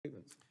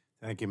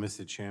Thank you,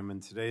 Mr. Chairman.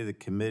 Today, the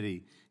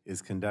committee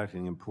is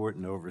conducting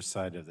important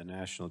oversight of the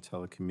National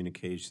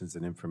Telecommunications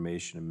and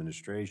Information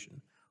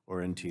Administration, or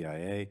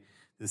NTIA.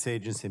 This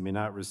agency may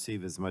not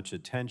receive as much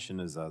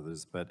attention as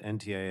others, but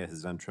NTIA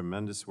has done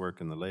tremendous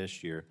work in the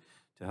last year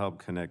to help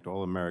connect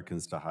all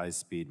Americans to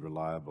high-speed,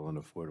 reliable,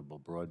 and affordable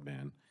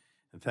broadband.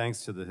 And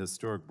thanks to the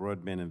historic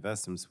broadband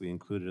investments we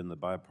included in the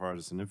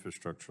bipartisan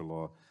infrastructure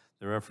law,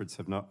 their efforts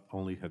have not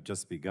only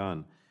just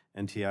begun.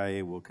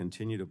 NTIA will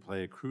continue to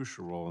play a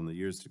crucial role in the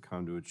years to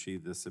come to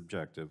achieve this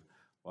objective,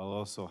 while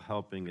also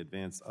helping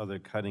advance other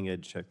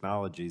cutting-edge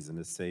technologies in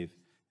a safe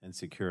and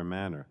secure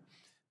manner.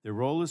 Their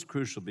role is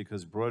crucial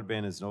because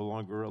broadband is no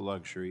longer a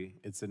luxury,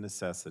 it's a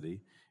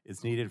necessity.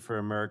 It's needed for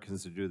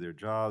Americans to do their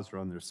jobs,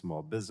 run their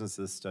small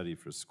businesses, study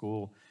for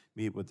school,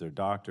 meet with their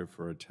doctor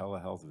for a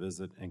telehealth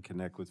visit, and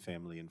connect with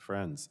family and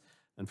friends.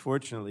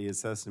 Unfortunately,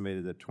 it's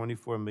estimated that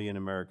 24 million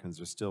Americans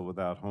are still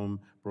without home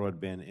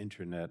broadband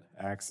internet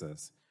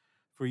access.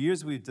 For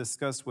years, we've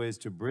discussed ways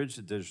to bridge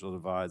the digital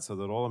divide so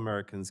that all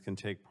Americans can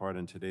take part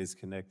in today's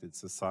connected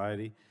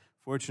society.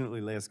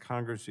 Fortunately, last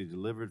Congress, we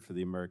delivered for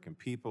the American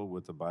people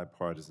with the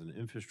bipartisan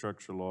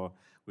infrastructure law,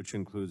 which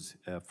includes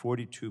a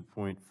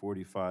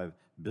 $42.45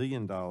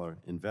 billion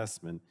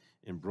investment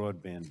in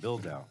broadband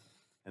build-out.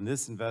 And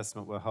this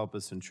investment will help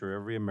us ensure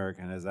every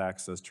American has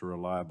access to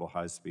reliable,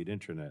 high-speed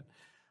internet.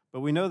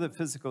 But we know that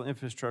physical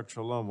infrastructure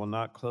alone will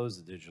not close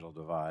the digital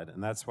divide,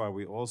 and that's why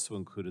we also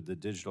included the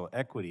Digital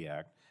Equity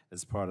Act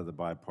as part of the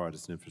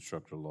bipartisan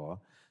infrastructure law.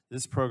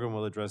 This program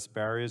will address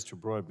barriers to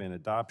broadband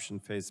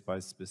adoption faced by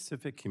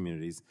specific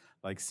communities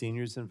like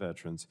seniors and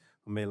veterans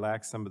who may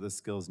lack some of the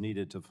skills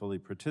needed to fully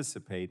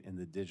participate in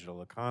the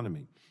digital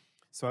economy.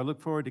 So I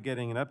look forward to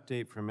getting an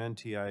update from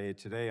NTIA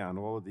today on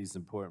all of these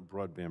important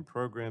broadband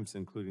programs,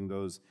 including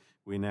those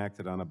we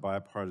enacted on a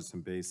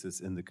bipartisan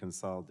basis in the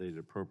Consolidated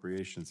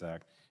Appropriations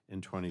Act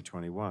in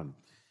 2021.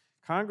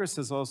 Congress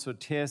has also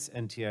tasked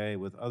NTIA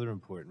with other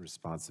important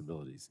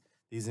responsibilities.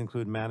 These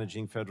include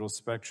managing federal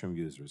spectrum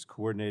users,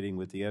 coordinating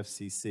with the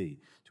FCC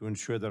to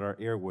ensure that our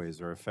airways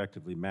are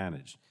effectively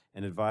managed,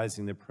 and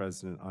advising the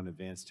President on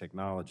advanced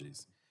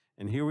technologies.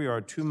 And here we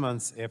are 2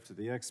 months after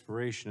the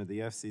expiration of the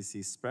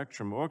FCC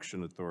Spectrum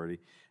Auction Authority,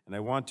 and I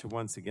want to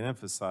once again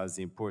emphasize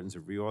the importance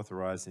of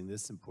reauthorizing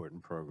this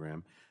important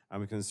program.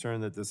 I'm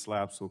concerned that this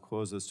lapse will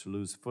cause us to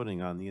lose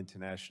footing on the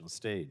international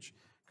stage.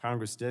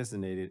 Congress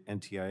designated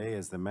NTIA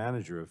as the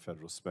manager of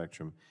federal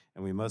spectrum,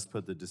 and we must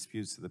put the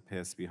disputes of the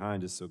past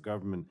behind us so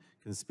government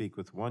can speak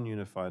with one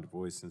unified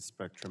voice in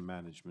spectrum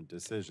management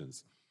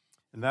decisions.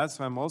 And that's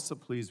why I'm also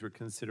pleased we're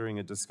considering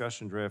a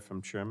discussion draft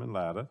from Chairman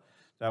Latta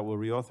that will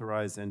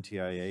reauthorize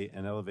NTIA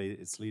and elevate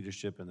its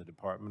leadership in the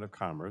Department of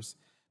Commerce.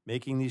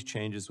 Making these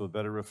changes will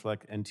better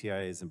reflect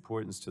NTIA's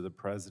importance to the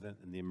President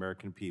and the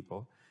American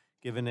people.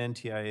 Given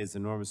NTIA's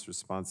enormous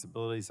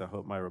responsibilities, I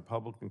hope my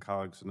Republican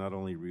colleagues will not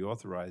only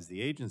reauthorize the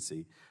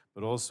agency,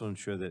 but also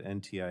ensure that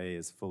NTIA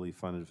is fully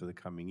funded for the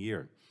coming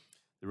year.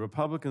 The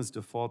Republicans'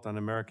 Default on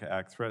America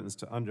Act threatens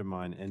to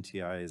undermine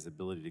NTIA's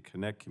ability to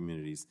connect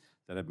communities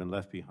that have been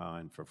left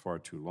behind for far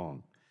too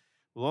long.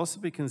 We'll also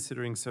be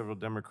considering several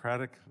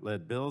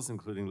Democratic-led bills,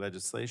 including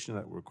legislation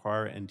that will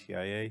require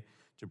NTIA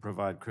to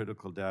provide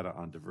critical data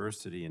on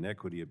diversity and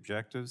equity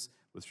objectives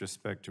with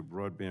respect to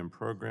broadband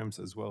programs,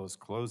 as well as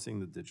closing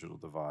the digital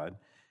divide,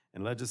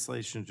 and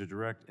legislation to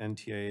direct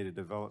NTIA to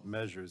develop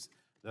measures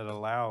that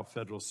allow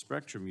federal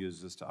spectrum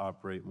users to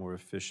operate more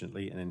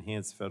efficiently and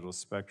enhance federal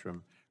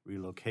spectrum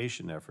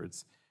relocation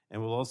efforts.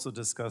 And we'll also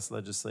discuss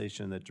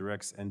legislation that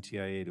directs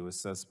NTIA to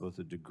assess both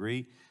the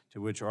degree to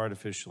which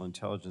artificial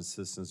intelligence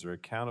systems are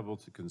accountable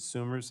to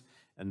consumers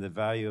and the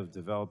value of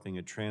developing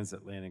a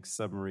transatlantic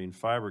submarine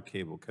fiber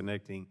cable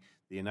connecting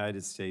the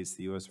United States,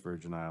 the U.S.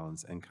 Virgin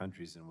Islands, and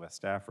countries in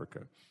West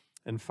Africa.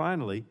 And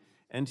finally,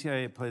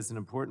 NTIA plays an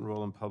important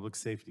role in public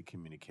safety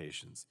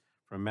communications,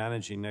 from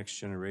managing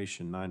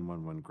next-generation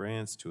 911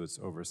 grants to its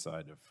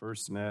oversight of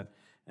FirstNet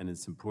and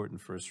its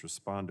important first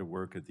responder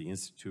work at the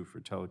Institute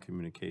for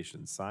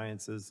Telecommunications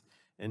Sciences.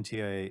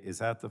 NTIA is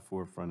at the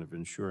forefront of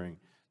ensuring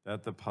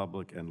that the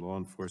public and law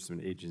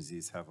enforcement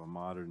agencies have a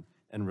modern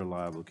and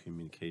reliable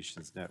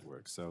communications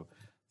network. So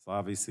it's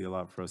obviously a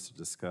lot for us to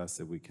discuss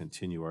as we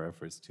continue our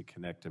efforts to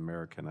connect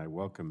America, and I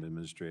welcome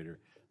Administrator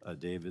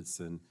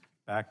Davidson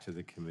back to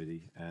the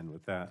committee. And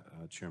with that,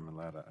 Chairman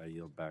Latta, I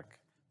yield back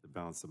the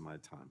balance of my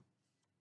time.